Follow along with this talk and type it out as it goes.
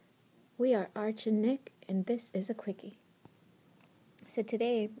We are Arch and Nick, and this is a quickie. So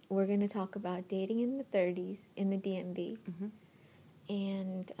today we're going to talk about dating in the 30s in the DMV.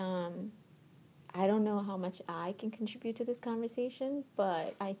 And I don't know how much I can contribute to this conversation,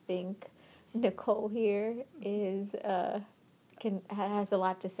 but I think Nicole here has a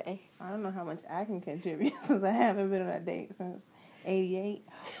lot to say. I don't know how much I can contribute since I haven't been on a date since '88,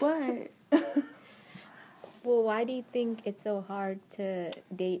 but Well, why do you think it's so hard to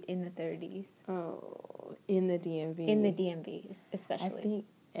date in the 30s? In the DMV. In the DMV, especially. I think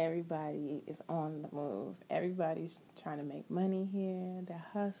everybody is on the move. Everybody's trying to make money here. They're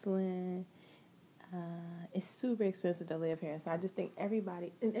hustling. It's super expensive to live here. So I just think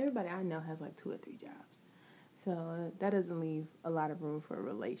everybody I know has like 2 or 3 jobs. So that doesn't leave a lot of room for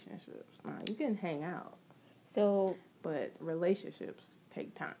relationships. You can hang out. But relationships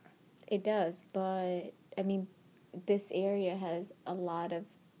take time. It does, but I mean, this area has a lot of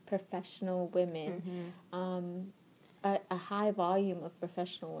professional women, a high volume of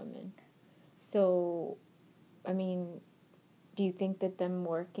professional women. So, I mean, do you think that them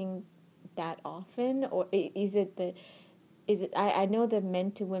working that often, or is it? I know the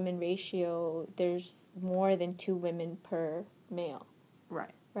men to women ratio, there's more than 2 women per male.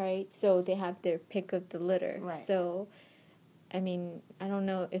 Right? So they have their pick of the litter. Right. So, I mean, I don't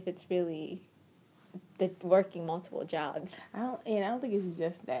know if it's really the working multiple jobs. I don't think it's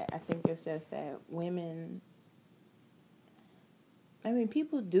just that. I think it's just that women,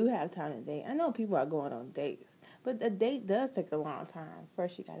 people do have time to date. I know people are going on dates, but a date does take a long time.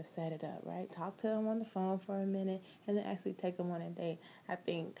 First, you got to set it up, right? Talk to them on the phone for a minute, and then actually take them on a date. I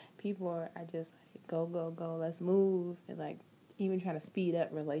think people are just like, go, let's move, and like even trying to speed up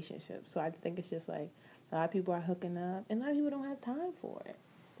relationships. So I think it's just like a lot of people are hooking up, and a lot of people don't have time for it.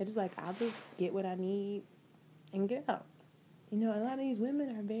 They're just like, I'll just get what I need and get out. A lot of these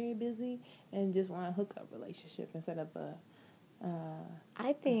women are very busy and just want a hookup relationship instead of a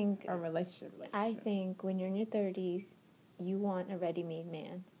relationship. I think when you're in your 30s, you want a ready-made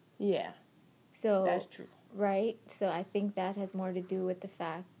man. Yeah. So that's true. Right? So I think that has more to do with the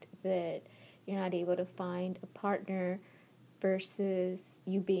fact that you're not able to find a partner versus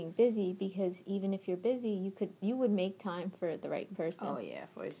you being busy, because even if you're busy, you would make time for the right person. Oh yeah,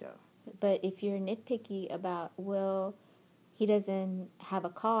 for sure. But if you're nitpicky about, well, he doesn't have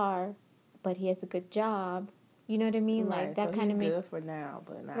a car, but he has a good job, you know what I mean? Right. Like that so kind of makes good for now,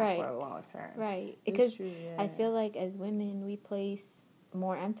 but not for a long term. Right. Because true, yeah. I feel like as women, we place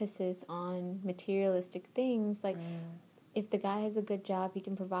more emphasis on materialistic things. Like if the guy has a good job, he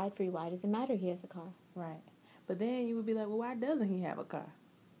can provide for you. Why does it matter he has a car? Right. But then you would be like, well, why doesn't he have a car?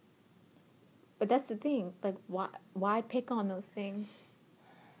 But that's the thing. Like, why pick on those things?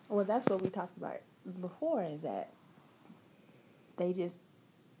 Well, that's what we talked about before, is that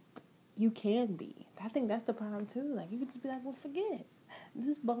you can be. I think that's the problem, too. Like, you could just be like, well, forget it.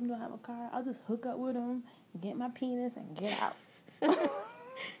 This bum don't have a car. I'll just hook up with him, get my penis, and get out.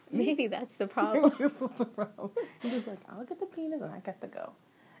 Maybe that's the problem. You're just like, I'll get the penis, and I got to go.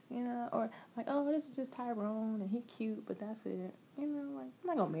 Or like, oh, this is just Tyrone, and he cute, but that's it. Like, I'm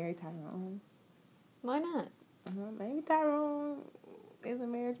not going to marry Tyrone. Why not? Maybe Tyrone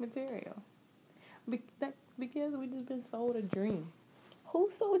isn't marriage material. Because we just been sold a dream. Who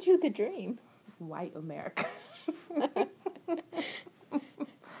sold you the dream? White America.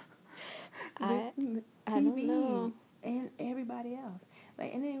 I TV don't know. And everybody else.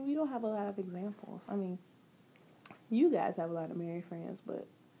 And then we don't have a lot of examples. You guys have a lot of married friends, but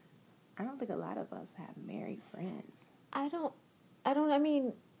I don't think a lot of us have married friends. I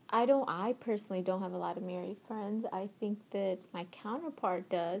personally don't have a lot of married friends. I think that my counterpart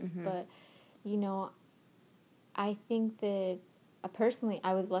does, but, I think that personally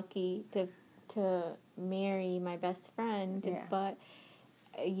I was lucky to marry my best friend, but,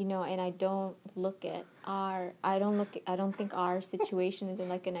 and I don't think our situation is in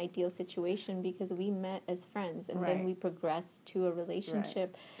like an ideal situation, because we met as friends and then we progressed to a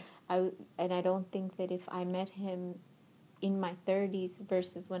relationship. I don't think that if I met him in my 30s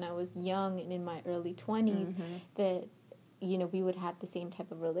versus when I was young and in my early 20s, that, we would have the same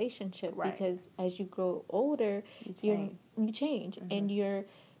type of relationship. Because as you grow older, you change and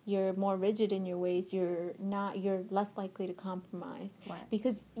you're more rigid in your ways. You're less likely to compromise.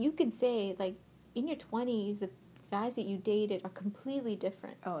 Because you could say, like, in your 20s, the guys that you dated are completely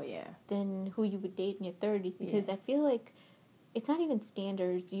different. Oh, yeah. Than who you would date in your 30s. Because I feel like it's not even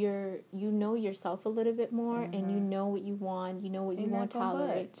standards. You know yourself a little bit more, and you know what you want. You know what you won't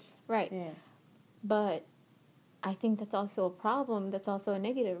tolerate. Right. Yeah. But I think that's also a problem. That's also a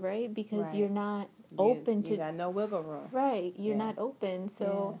negative, right? Because you're not open to. You got no wiggle room. Right. You're not open.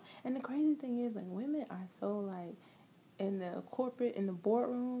 So. Yeah. And the crazy thing is, like, women are so, like, in the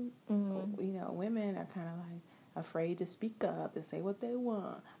boardroom, you know, women are kind of like afraid to speak up and say what they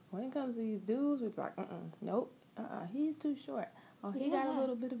want. When it comes to these dudes, we be like, nope, he's too short. Oh, he got a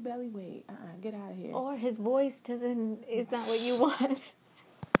little bit of belly weight. Get out of here. Or his voice is not what you want.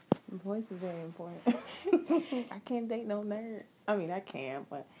 Voice is very important. I can't date no nerd. I mean, I can,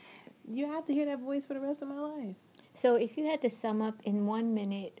 but you have to hear that voice for the rest of my life. So if you had to sum up in 1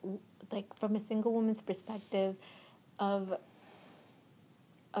 minute, like from a single woman's perspective of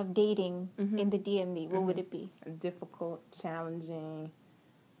dating in the DMV, what would it be? Difficult, challenging,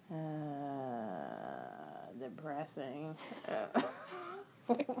 depressing.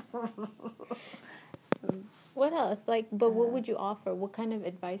 What else? Like, but what would you offer? What kind of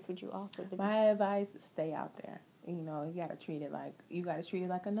advice would you offer? My advice is stay out there. You know, you gotta treat it like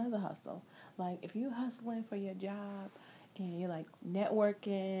another hustle. Like, if you're hustling for your job and you're like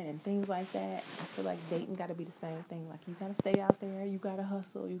networking and things like that, I feel like dating gotta be the same thing. Like, you gotta stay out there, you gotta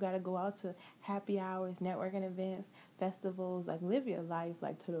hustle, you gotta go out to happy hours, networking events, festivals, like live your life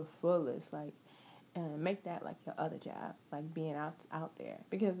like to the fullest, like, and make that like your other job, like being out there.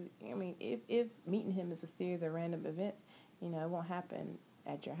 Because I mean, if meeting him is a series of random events, you know, it won't happen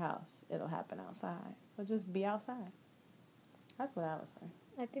at your house. It'll happen outside. So just be outside. That's what I would say.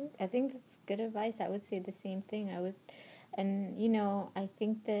 I think that's good advice. I would say the same thing. And you know, I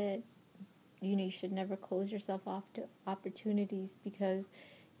think that you should never close yourself off to opportunities, because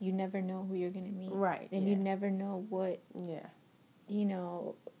you never know who you're gonna meet. Right. And you never know what. Yeah. You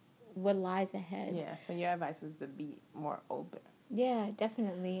know, what lies ahead. Yeah. So your advice is to be more open. Yeah,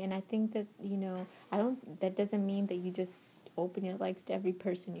 definitely. And I think that, you know, that doesn't mean that you just open your legs to every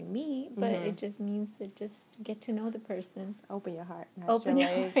person you meet, but it just means that just get to know the person. Open your heart, not open your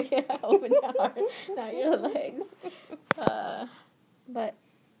legs. Heart, yeah, open your heart, not your legs. But,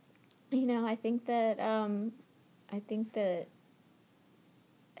 you know, I think that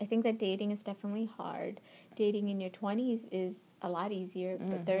dating is definitely hard. Dating in your 20s is a lot easier,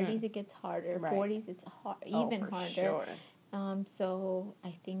 but 30s it gets harder. Right. 40s it's even harder. Sure. So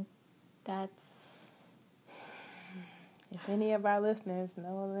I think that's. If any of our listeners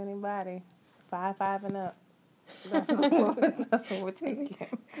know of anybody 5'5" and up, that's what we're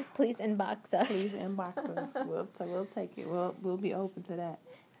taking. Please inbox us. Please inbox us. We'll take it. We'll be open to that.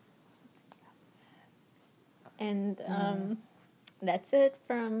 And that's it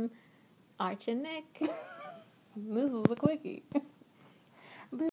from Arch and Nick. This was a quickie.